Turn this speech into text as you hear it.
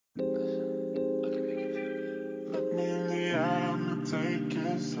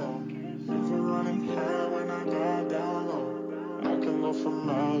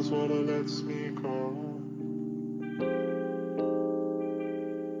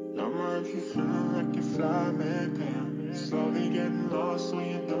make you feel like you fly me down. Slowly getting lost so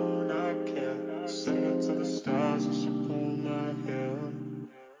you do not care. Send it to the stars and she pull my hair.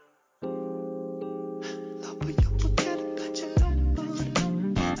 Love, but you forget about your love, bud.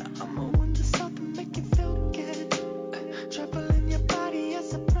 I'm a one to something make you feel good. Trouble in your body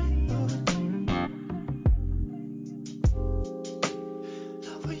as a prelude.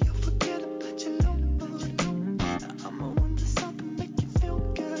 Love, but you forget about your love, bud. I'm a one to something make you feel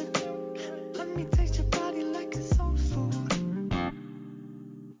good. Let me taste your body like it's soul food.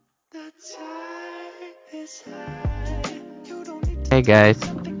 The tide is high. You don't need to. Hey guys,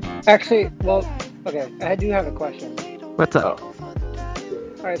 Actually, well, okay, I do have a question. what's up? Oh,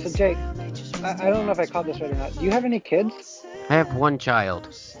 All right, so Jake, I don't know if I caught this right or not. Do you have any kids? I have one child.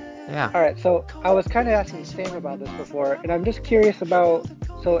 Yeah. All right, so I was kind of asking Sam about this before, and I'm just curious about,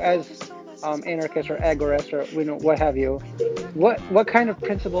 so as anarchist or agorist or what have you, what kind of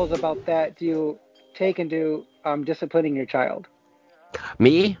principles about that do you take into disciplining your child?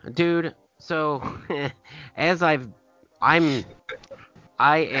 Me? Dude, so as I'm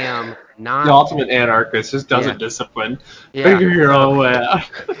I am the not. ultimate anarchist just Yeah. doesn't discipline. Yeah. Figure your So own way out.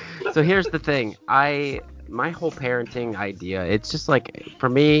 so here's the thing. My whole parenting idea, it's just like for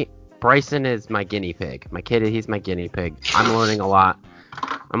me, Bryson is my guinea pig. My kid, he's my guinea pig. I'm learning a lot.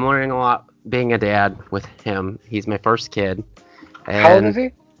 I'm learning a lot being a dad with him. He's my first kid How old is and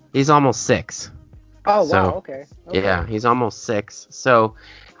he? he's almost 6. Oh, wow, So, okay, yeah, okay. he's almost 6. So,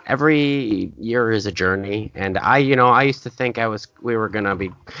 every year is a journey, and I used to think we were gonna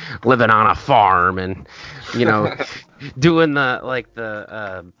be living on a farm and, you know, doing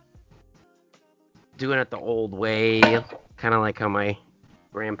doing it the old way, kind of like how my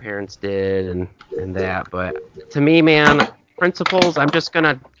grandparents did and that. But to me, man, principles. I'm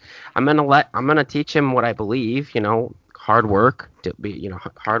gonna teach him what I believe. Hard work.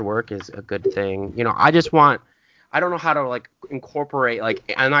 Hard work is a good thing. I don't know how to like incorporate like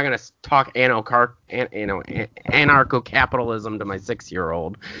I'm not gonna talk anarcho-capitalism to my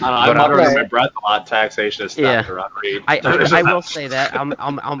 6-year-old, I but mutter under my Right. breath a lot. Taxation is yeah, theft or unread. I will say that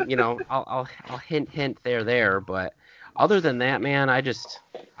I'll hint there, but other than that, man, I just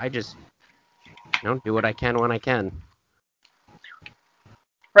do what I can when I can.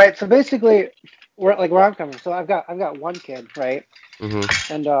 Right. So basically, where I'm coming. So I've got one kid, right?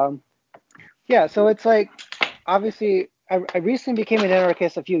 Mhm. And yeah, so it's like obviously I recently became an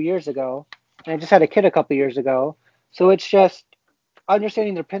anarchist a few years ago, and I just had a kid a couple years ago. So it's just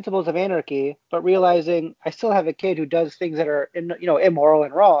understanding the principles of anarchy, but realizing I still have a kid who does things that are immoral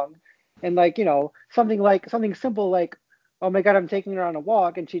and wrong, and something simple like, oh my God, I'm taking her on a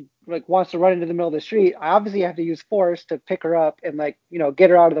walk and she like wants to run into the middle of the street. I obviously have to use force to pick her up and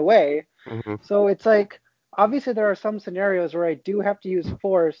get her out of the way. Mhm. So it's like obviously there are some scenarios where I do have to use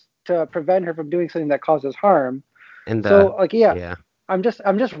force to prevent her from doing something that causes harm. And So like yeah, yeah. I'm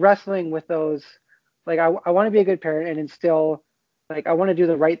just wrestling with those. Like I want to be a good parent and instill like I want to do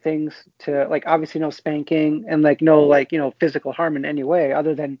the right things to like obviously no spanking and like no physical harm in any way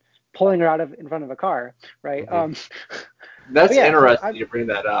other than pulling her out of in front of a car, right? Mhm. But That's yeah, so interesting you bring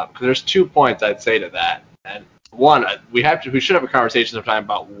that up because there's 2 points I'd say to that. And one, we should have a conversation sometime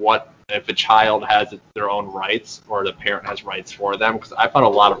about what if a child has their own rights or the parent has rights for them because I found a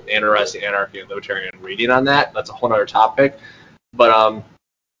lot of interesting anarchy and libertarian reading on that. That's a whole other topic. But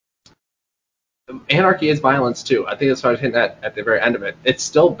anarchy is violence too. I think that's what I was hinting at the very end of it. It's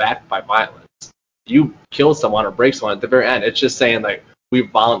still backed by violence. You kill someone or break someone at the very end. It's just saying like we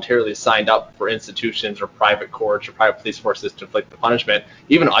voluntarily signed up for institutions or private courts or private police forces to inflict the punishment.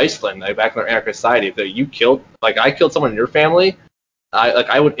 Even Iceland, like back in their anarchist society, if you killed like I killed someone in your family,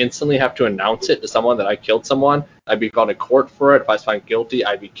 I would instantly have to announce it to someone that I killed someone. I'd be called to court for it. If I was found guilty,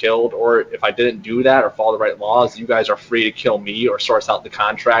 I'd be killed. Or if I didn't do that or follow the right laws, you guys are free to kill me or source out the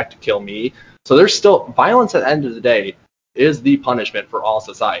contract to kill me. So there's still violence at the end of the day is the punishment for all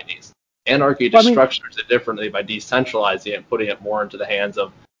societies. Anarchy well, I just mean, structures it differently by decentralizing it and putting it more into the hands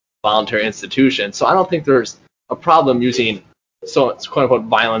of voluntary institutions. So I don't think there's a problem using quote unquote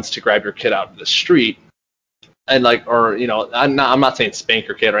violence to grab your kid out of the street and like or I'm not saying spank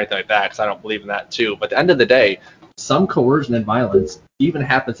your kid or anything like that because I don't believe in that too. But at the end of the day, some coercion and violence even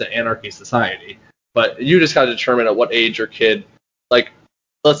happens in anarchy society. But you just got to determine at what age your kid, like,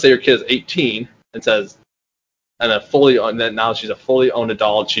 let's say your kid is 18 and says, and then now she's a fully owned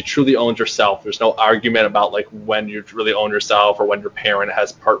adult. She truly owns herself. There's no argument about like when you really own yourself or when your parent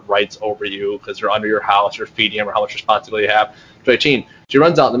has part rights over you because you're under your house, you're feeding him, or how much responsibility you have. She's 18. She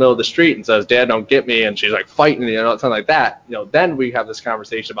runs out in the middle of the street and says, "Dad, don't get me," and she's like fighting, something like that. Then we have this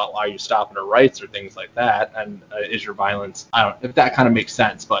conversation about why you stopping her rights or things like that, and is your violence? I don't know if that kind of makes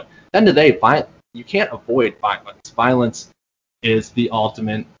sense, but at the end of the day, you can't avoid violence. Violence is the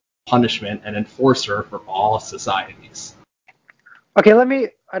ultimate punishment and enforcer for all societies. Okay,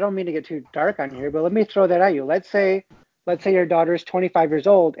 I don't mean to get too dark on here, but let me throw that at you. Let's say your daughter is 25 years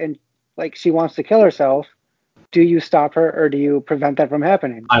old and like she wants to kill herself. Do you stop her or do you prevent that from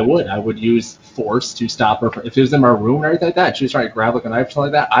happening? I would use force to stop her. If it was in my room or anything like that, she was trying to grab like a knife or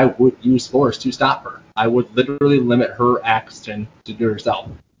something like that, I would use force to stop her. I would literally limit her action to do herself.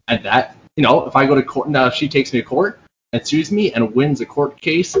 And that, if I go to court, now if she takes me to court and sues me and wins a court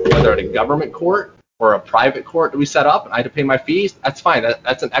case, whether at a government court or a private court that we set up and I had to pay my fees, that's fine.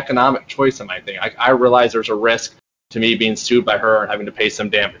 That's an economic choice in my thing. I realize there's a risk to me being sued by her and having to pay some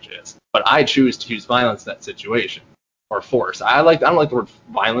damages. But I choose to use violence in that situation. Or force. I don't like the word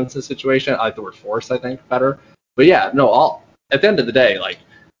violence in this situation. I like the word force, I think, better. But yeah, no, at the end of the day, like,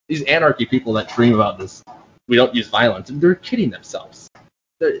 these anarchy people that dream about this, we don't use violence, they're kidding themselves.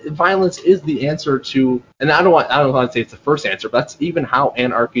 Violence is the answer to, and I don't want to say it's the first answer, but that's even how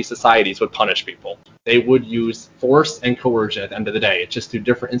anarchy societies would punish people. They would use force and coercion at the end of the day. It's just through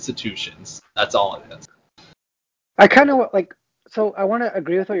different institutions. That's all it is. I kind of so I want to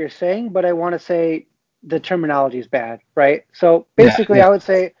agree with what you're saying, but I want to say the terminology is bad, right? So basically, Yeah.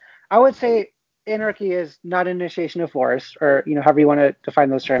 I would say anarchy is not initiation of force, or however you want to define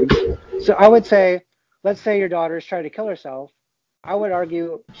those terms. So I would say, let's say your daughter is trying to kill herself. I would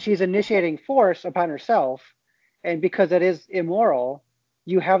argue she's initiating force upon herself, and because that is immoral,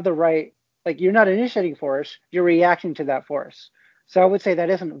 you have the right. Like you're not initiating force, you're reacting to that force. So I would say that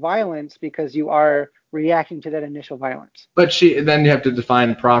isn't violence because you are reacting to that initial violence. But then you have to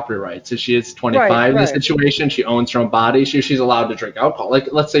define property rights. If she is 25 Right. in this situation, she owns her own body. She's allowed to drink alcohol. Like,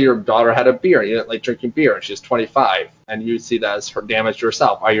 let's say your daughter had a beer, you didn't like drinking beer, and she's 25, and you see that as her damage to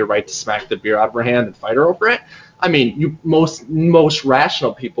herself. Are you right to smack the beer out of her hand and fight her over it? I mean, most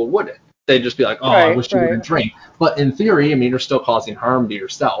rational people wouldn't. They'd just be like, oh, I wish you wouldn't drink. But in theory, I mean, you're still causing harm to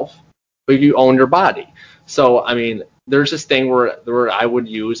yourself, but you own your body. So, I mean, there's this thing where I would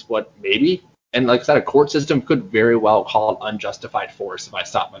use what maybe. And like I said, a court system could very well call it unjustified force if I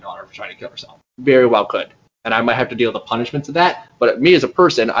stopped my daughter from trying to kill herself. Very well could. And I might have to deal with the punishments of that. But me as a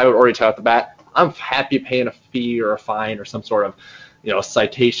person, I would already tell at the bat, I'm happy paying a fee or a fine or some sort of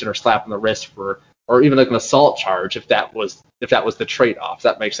citation or slap on the wrist or even like an assault charge if that was the trade-off. Does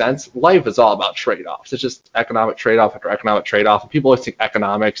that make sense? Life is all about trade-offs. It's just economic trade-off after economic trade-off. And people always think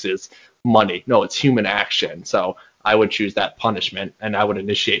economics is money. No, it's human action. So I would choose that punishment, and I would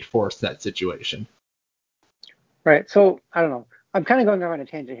initiate force in that situation. Right. So I don't know. I'm kind of going off on a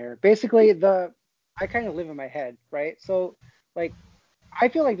tangent here. Basically, I kind of live in my head, right? So like, I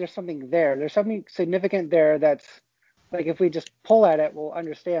feel like there's something there. There's something significant there that's like if we just pull at it, we'll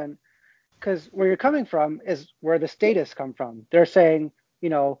understand. Because where you're coming from is where the statists come from. They're saying,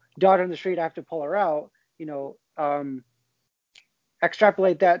 daughter in the street, I have to pull her out.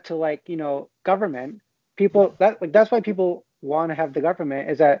 Extrapolate that to government. People that's why people want to have the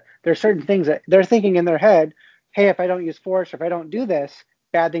government, is that there's certain things that they're thinking in their head, hey, if I don't use force, or if I don't do this,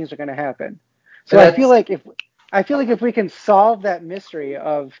 bad things are going to happen. So I feel like if we can solve that mystery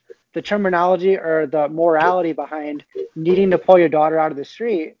of the terminology or the morality behind needing to pull your daughter out of the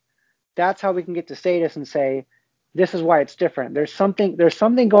street, that's how we can get to statists and say, this is why it's different. There's something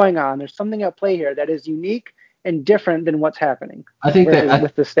going on. There's something at play here that is unique and different than what's happening. I think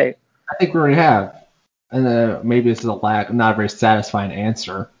with the state. I think we already have, and maybe this is not a very satisfying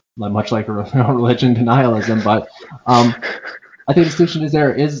answer, much like a religion denialism. But I think the distinction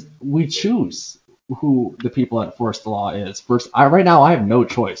is we choose who the people that enforce the law is. First, right now I have no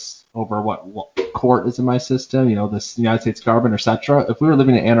choice over what court is in my system. The United States government, etc. If we were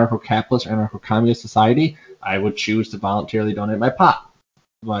living in an anarcho-capitalist or anarcho-communist society, I would choose to voluntarily donate my pot.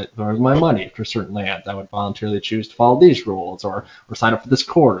 But there's my money for certain lands. I would voluntarily choose to follow these rules or sign up for this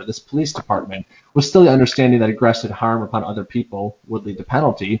court or this police department, with still the understanding that aggressive harm upon other people would lead to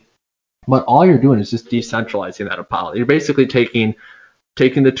penalty. But all you're doing is just decentralizing that apology. You're basically taking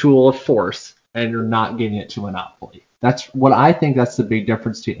the tool of force and you're not giving it to monopoly. That's what I think. That's the big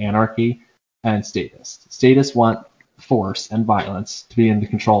difference to anarchy and statists. Statists want force and violence to be in the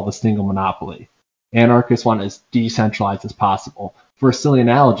control of a single monopoly. Anarchists want as decentralized as possible. For a silly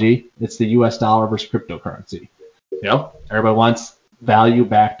analogy, it's the US dollar versus cryptocurrency. Everybody wants value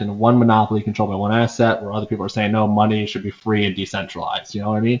backed in one monopoly controlled by one asset, where other people are saying no, money should be free and decentralized. You know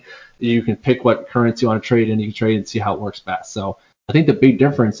what I mean? You can pick what currency you want to trade in, you can trade and see how it works best. So I think the big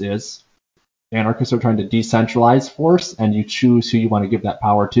difference is anarchists are trying to decentralize force, and you choose who you want to give that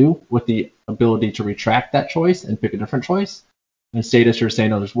power to with the ability to retract that choice and pick a different choice. And statists are saying,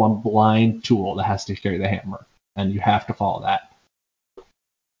 no, there's one blind tool that has to carry the hammer, and you have to follow that.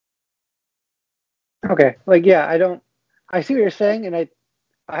 Okay, like yeah, I see what you're saying, and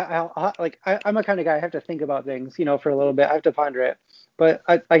I'm a kind of guy I have to think about things, for a little bit. I have to ponder it, but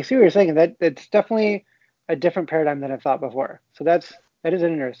I see what you're saying, and that it's definitely a different paradigm than I've thought before. So that is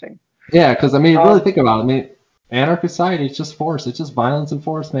interesting. Yeah, because I mean, really think about it. I mean, anarchist society is just force. It's just violence and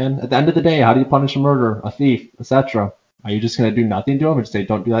force, man. At the end of the day, how do you punish a murderer, a thief, etc.? Are you just going to do nothing to them and just say,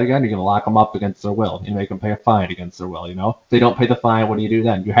 don't do that again? You're going to lock them up against their will. You make them pay a fine against their will, If they don't pay the fine, what do you do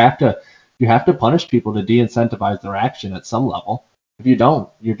then? You have to punish people to de-incentivize their action at some level. If you don't,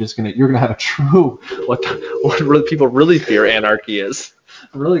 you're gonna have a true what really people really fear anarchy is.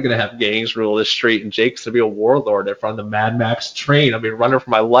 I'm really gonna have gangs rule this street, and Jake's gonna be a warlord in front of the Mad Max train. I've been running for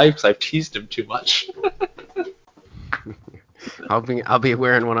my life because I've teased him too much. I'll be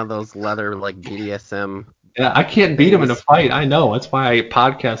wearing one of those leather like BDSM. Yeah, I can't beat him in a fight. I know. That's why I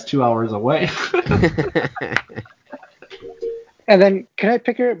podcast 2 hours away. And then, can I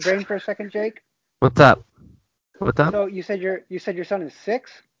pick your brain for a second, Jake? What's up? What's up? So you said your son is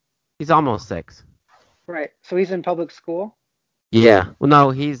 6? He's almost 6. Right. So he's in public school. Yeah. Well, no,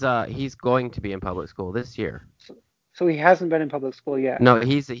 he's going to be in public school this year. So he hasn't been in public school yet. No,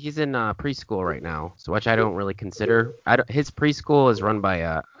 he's in preschool right now, so which I don't really consider. His preschool is run by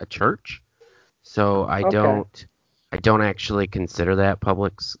a church, so I don't actually consider that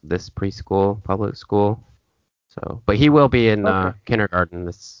this preschool public school. So, but he will be in kindergarten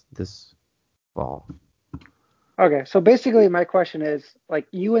this fall. Okay, so basically my question is, like,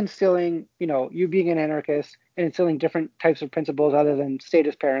 you instilling, you being an anarchist and instilling different types of principles other than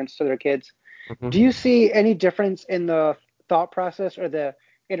statist parents to their kids. Mm-hmm. Do you see any difference in the thought process or the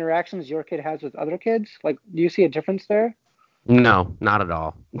interactions your kid has with other kids? Like, do you see a difference there? No, not at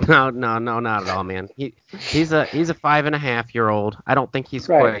all. No, not at all, man. He's a 5.5-year-old. I don't think he's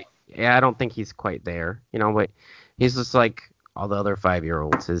Right. I don't think he's quite there, but he's just like all the other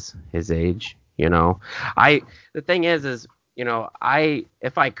 5-year-olds his age, The thing is,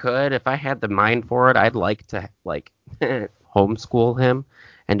 if I had the mind for it, I'd like to homeschool him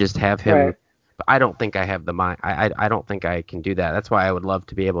and just have him. Right. But I don't think I have the mind. I don't think I can do that. That's why I would love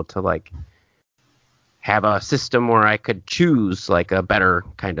to be able to have a system where I could choose a better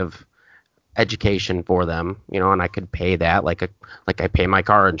kind of education for them, and I could pay that like I pay my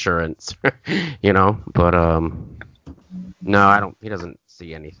car insurance, But no, I don't. He doesn't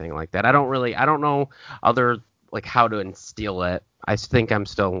see anything like that. I don't know other how to instill it. I think I'm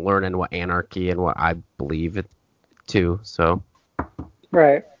still learning what anarchy and what I believe it to. So.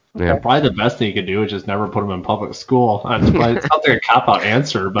 Right. Okay. Yeah, probably the best thing you could do is just never put them in public school. It sounds like a cop-out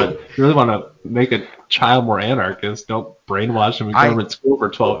answer, but if you really want to make a child more anarchist, don't brainwash them in government school for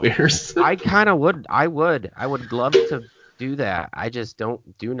 12 years. I kind of would. I would love to do that. I just do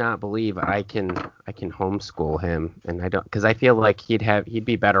not believe I can homeschool him, and I don't, because I feel like he'd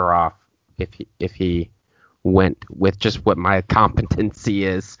be better off if he went with just what my competency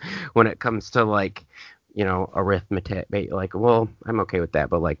is when it comes to arithmetic. Well, I'm okay with that,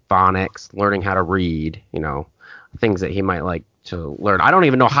 but phonics, learning how to read, things that he might like to learn. I don't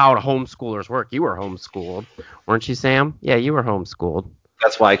even know how homeschoolers work. You were homeschooled, weren't you, Sam? Yeah, you were homeschooled.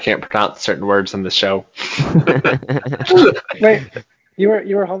 That's why I can't pronounce certain words in the show. Wait, you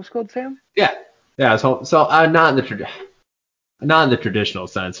were homeschooled, Sam? Yeah. So not in the traditional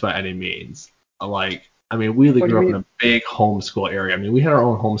sense by any means. We grew up in a big homeschool area. I mean, we had our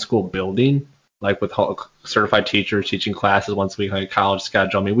own homeschool building, with certified teachers teaching classes once a week, college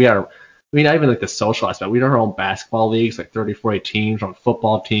schedule. Not even the social aspect. We had our own basketball leagues, 30, 40 teams, our own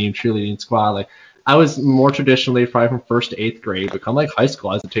football team, cheerleading squad. I was more traditionally probably from 1st to 8th grade, but come high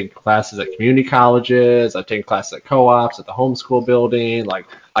school, I was taking classes at community colleges, I've taken classes at co-ops, at the homeschool building,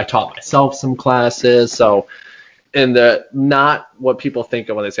 I taught myself some classes. So, not what people think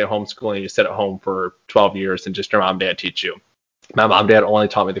of when they say homeschooling, you sit at home for 12 years and just your mom and dad teach you. My mom and dad only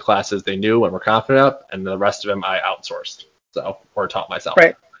taught me the classes they knew and were confident of, and the rest of them I outsourced, or taught myself.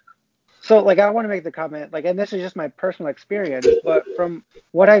 Right. So, I want to make the comment, and this is just my personal experience, but from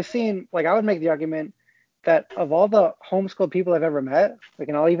what I've seen, I would make the argument that of all the homeschool people I've ever met,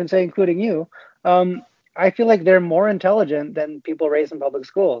 and I'll even say including you, I feel like they're more intelligent than people raised in public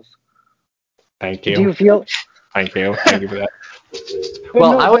schools. Thank you. Do you feel Thank you. Thank you for that. But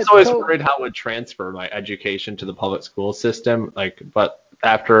Well, no, I was but always so worried how it would transfer my education to the public school system. But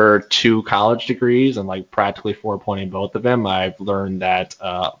after 2 college degrees and practically 4 pointing both of them, I've learned that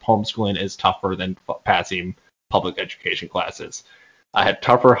homeschooling is tougher than passing public education classes. I had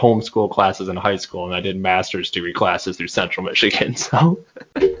tougher homeschool classes in high school, and I did master's degree classes through Central Michigan. So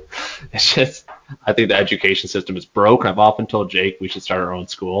it's just, I think the education system is broke. I've often told Jake we should start our own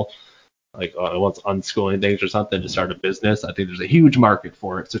school. Once unschooling things or something to start a business. I think there's a huge market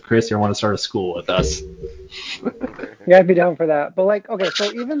for it. So Chris, you want to start a school with us? yeah, I'd be down for that. But okay, so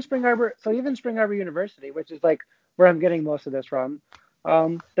even Spring Arbor University, which is where I'm getting most of this from,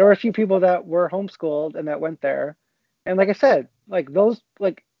 there were a few people that were homeschooled and that went there, and like I said, those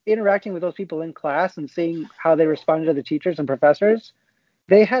interacting with those people in class and seeing how they responded to the teachers and professors,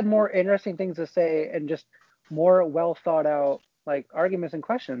 they had more interesting things to say and just more well thought out arguments and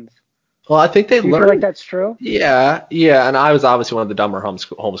questions. Well, I think they Do you feel learn. like that's true? Yeah, and I was obviously one of the dumber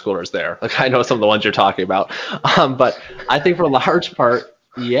homeschoolers there. I know some of the ones you're talking about, but I think for a large part,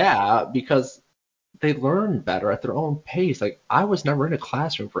 yeah, because they learn better at their own pace. I was never in a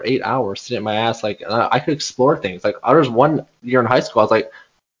classroom for 8 hours sitting at my ass. I could explore things. I was one year in high school. I was like,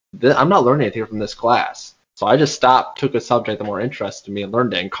 I'm not learning anything from this class. So I just stopped, took a subject that more interested me, and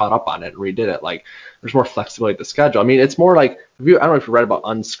learned it, and caught up on it, and redid it. There's more flexibility with the schedule. I mean, it's more I don't know if you read about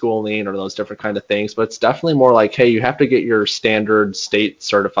unschooling or those different kind of things, but it's definitely more hey, you have to get your standard state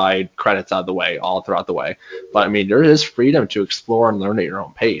certified credits out of the way, all throughout the way. But I mean, there is freedom to explore and learn at your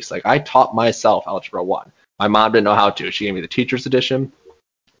own pace. I taught myself Algebra 1. My mom didn't know how to. She gave me the teacher's edition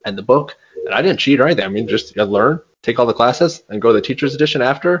and the book, and I didn't cheat or anything. I mean, just learn, take all the classes, and go to the teacher's edition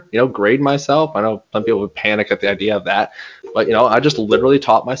after. Grade myself. I know some people would panic at the idea of that, but I just literally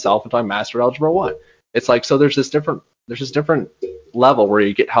taught myself until I mastered Algebra 1. It's so there's this different level where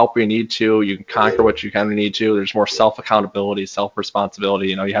you get help where you need to, you can conquer what you kind of need to. There's more self accountability, self responsibility.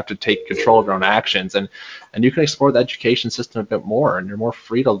 You have to take control of your own actions, and you can explore the education system a bit more, and you're more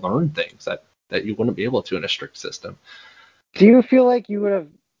free to learn things that you wouldn't be able to in a strict system. Do you feel like you would have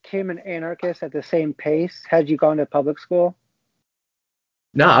became an anarchist at the same pace had you gone to public school?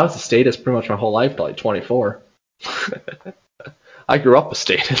 No, I was a statist pretty much my whole life till 24. I grew up a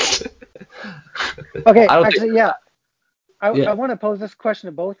statist. Okay, I don't actually, think, yeah. yeah. I want to pose this question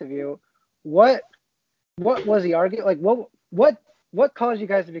to both of you. What was the argument? What caused you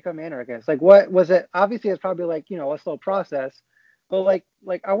guys to become anarchists? What was it? Obviously, it's probably a slow process, but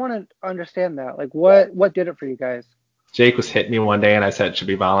I want to understand that. What did it for you guys? Jake was hitting me one day, and I said it should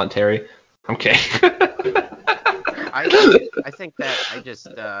be voluntary. I'm kidding. I think that I just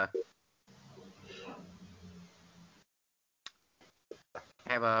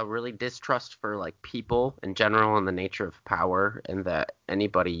have a really distrust for people in general and the nature of power, and that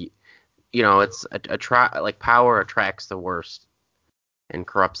anybody, it's power attracts the worst and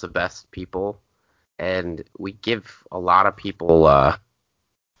corrupts the best people, and we give a lot of people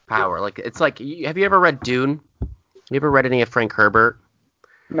power. Have you ever read Dune? You ever read any of Frank Herbert?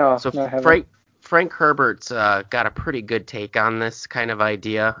 No, So no, I haven't. Frank Herbert's got a pretty good take on this kind of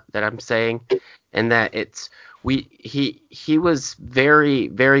idea that I'm saying, and that he was very,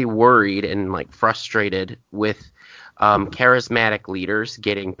 very worried and frustrated with charismatic leaders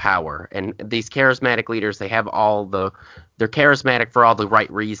getting power, and these charismatic leaders, they're charismatic for all the right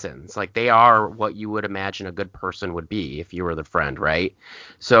reasons. They are what you would imagine a good person would be if you were the friend, right?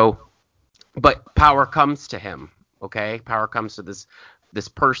 So, but power comes to him. Okay, power comes to this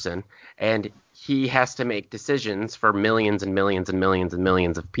person, and he has to make decisions for millions and millions and millions and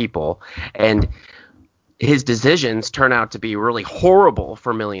millions of people, and his decisions turn out to be really horrible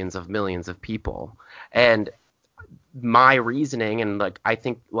for millions of people. And my reasoning, and I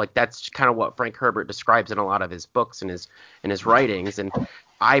think that's kind of what Frank Herbert describes in a lot of his books and his writings, and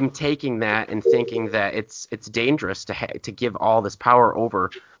I'm taking that and thinking that it's dangerous to give all this power over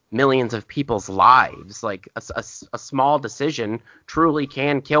millions of people's lives. A small decision truly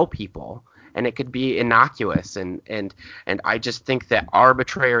can kill people, and it could be innocuous, and I just think that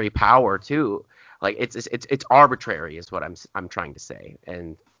arbitrary power too, it's arbitrary is what I'm trying to say,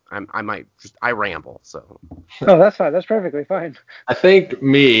 and I ramble, so. Oh, that's fine. That's perfectly fine. I think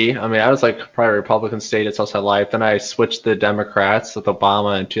I was probably Republican statist most of my life. Then I switched to the Democrats with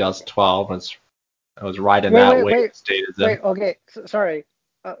Obama in 2012. I was riding that wave of statism. Wait. Okay, sorry.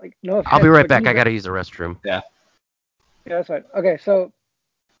 No offense, I'll be right but back. I gotta use the restroom. Yeah. Yeah, that's fine. Okay, so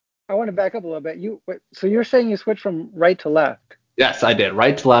I want to back up a little bit. So you're saying you switched from right to left? Yes, I did.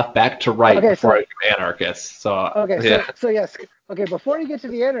 Right to left, back to right before I became anarchist. So yes. Okay, before you get to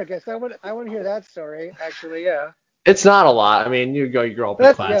the anarchist, I want to hear that story. Actually, yeah. It's not a lot. I mean, you grow up in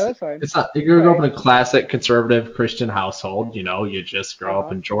a classic. That's fine. It's not you grow up in Right. a classic conservative Christian household. You know, you just grow up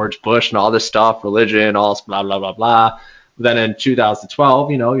Uh-huh. in George Bush and all this stuff, religion, all this blah blah blah blah. Then in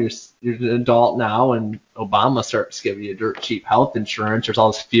 2012, you know, you're an adult now, and Obama starts giving you dirt cheap health insurance. There's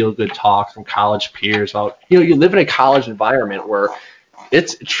all this feel good talk from college peers about, you know, you live in a college environment where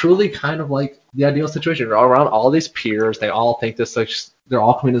it's truly kind of like the ideal situation. You're all around all these peers. They all think this, like, they're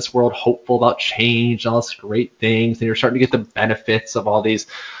all coming to this world hopeful about change and all these great things, and you're starting to get the benefits of all these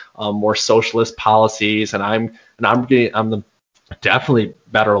more socialist policies. And I'm the definitely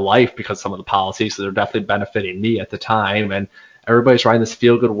better life because some of the policies, so they're definitely benefiting me at the time. And everybody's riding this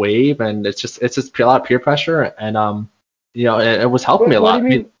feel good wave, and it's just a lot of peer pressure, and you know, it was helping me a What do lot. you I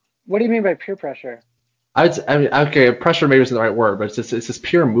mean, mean? What do you mean by peer pressure? I mean, okay, pressure maybe isn't the right word, but it's this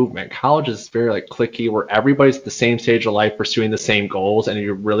pure movement. College is very like cliquey, where everybody's at the same stage of life pursuing the same goals, and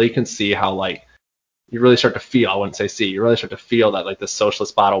you really can see how, like, you really start to feel. I wouldn't say see, you really start to feel that like the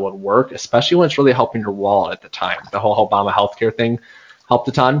socialist model would work, especially when it's really helping your wallet at the time. The whole Obama healthcare thing helped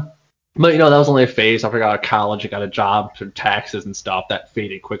a ton. But you know, that was only a phase. After I got out of college, I got a job through taxes and stuff. That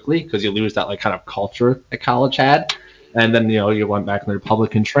faded quickly because you lose that like kind of culture that college had. And then, you know, you went back in the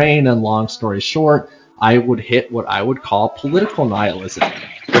Republican train. And long story short, I would hit what I would call political nihilism.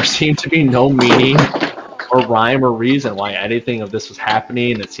 There seemed to be no meaning or rhyme or reason why anything of this was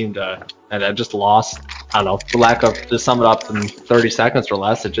happening. It seemed to, and I just lost. I don't know, for lack of, to sum it up in 30 seconds or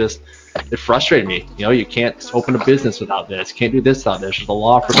less, it frustrated me. You know, you can't open a business without this. You can't do this without this. There's a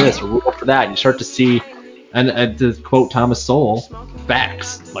law for this, a rule for that. You start to see, and to quote Thomas Sowell,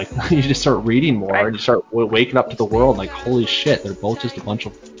 facts. Like, you just start reading more, Right. and you start waking up to the world like, holy shit, they're both just a bunch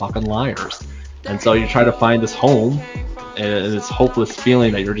of fucking liars. And so you try to find this home, and this hopeless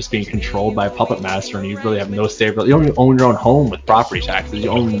feeling that you're just being controlled by a puppet master, and you really have no say. You don't even own your own home with property taxes. You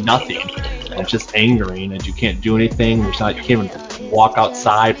own nothing. And it's just angering, and you can't do anything. You can't even walk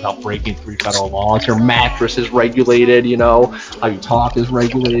outside without breaking 3 federal laws. Your mattress is regulated. You know, how you talk is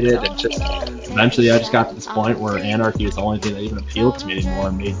regulated. And just eventually, I just got to this point where anarchy is the only thing that even appealed to me anymore,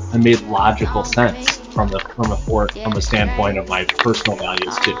 and made logical sense from a standpoint of my personal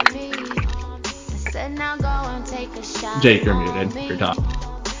values too. Jake, you're muted. You're talking.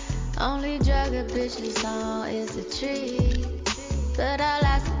 Only drug a bitch's on is the tree. But I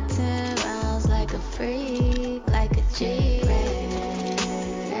lasted 10 rounds like a freak, like a G.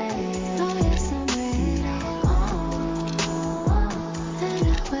 Oh yes, I'm ready. And I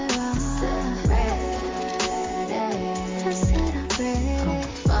wear on. I said I'm ready.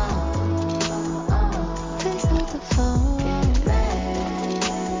 Please hold the phone.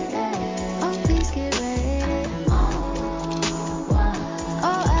 Oh, please get ready.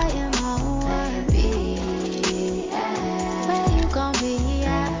 Oh, I am on one. Where you gon' be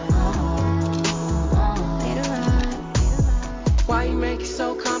at? Later on. Why you make it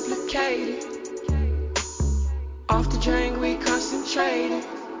so complicated? Off the drink, we concentrated.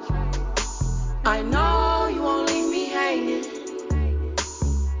 I know you won't leave me hanging.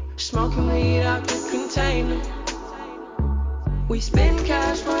 Smoking weed out the container. We spend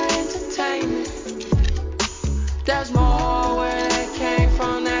cash for entertainment. There's more where that came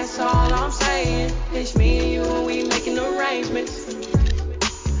from, that's all I'm saying. It's me and you and we making arrangements.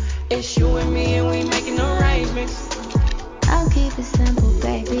 It's you and me and we making arrangements. I'll keep it simple,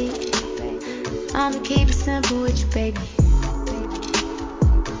 baby. I'ma keep it simple with you, baby.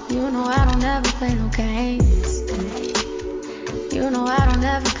 You know I don't ever play no games. You know I don't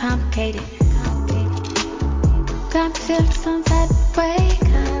ever complicate it. Got me feeling some type of way.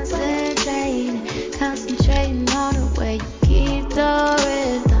 Concentrating on the way you keep the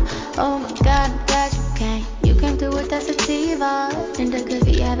rhythm. Oh my God, I'm glad you came. You came through with that sativa. And that could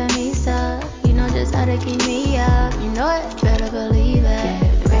be having me stuck. You know just how to keep me up. You know it, better believe it.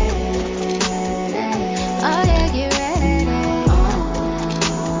 Get ready. Oh yeah, get ready.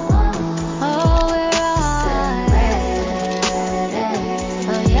 Oh, we're on.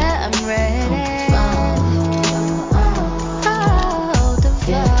 Oh yeah, I'm ready. Oh, the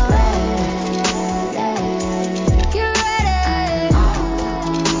floor. Get ready.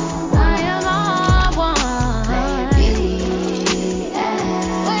 I am on one.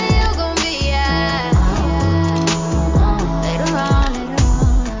 Where you gon' be at? Later on.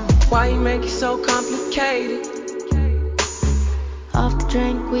 Why you make it so complicated? Off the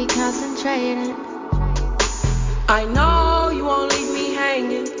drink, we concentrating. I know you won't leave me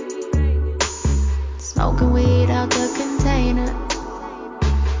hanging. Smoking weed out the container.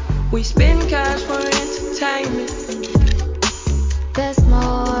 We spend cash for entertainment. There's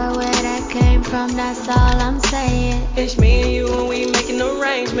more where that came from, that's all I'm saying. It's me and you and we making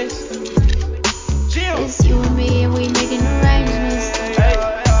arrangements. It's you and me and we making arrangements. Hey,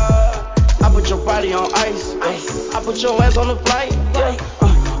 I put your body on ice. I put your ass on the flight.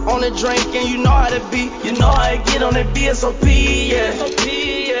 On the drink and you know how to be. You know how to get on that BSOP, yeah.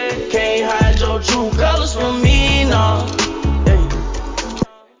 Can't hide your true colors from me, no.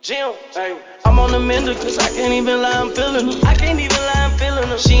 Jim, I'm on the mender cause I can't even lie, I'm feeling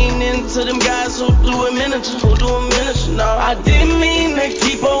her. She ain't into them guys who do a miniature, no. I didn't mean to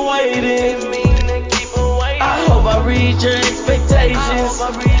keep her waiting. I hope I reach your expectations.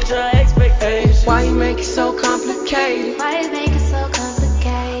 Why you make it so complicated? Why you make it so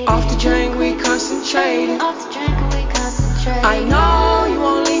complicated? Off the drink we concentrating. Off the drink and we concentrate. I know you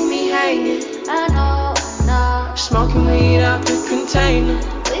won't leave me hanging. I know. Smoking weed out the container.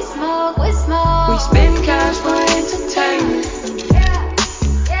 We smoke. We spend cash for entertainment.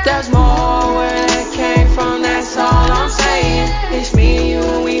 There's more where that came from, that's all I'm saying. It's me and you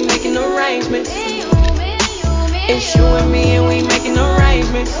and we making arrangements. Me and you, It's you and me and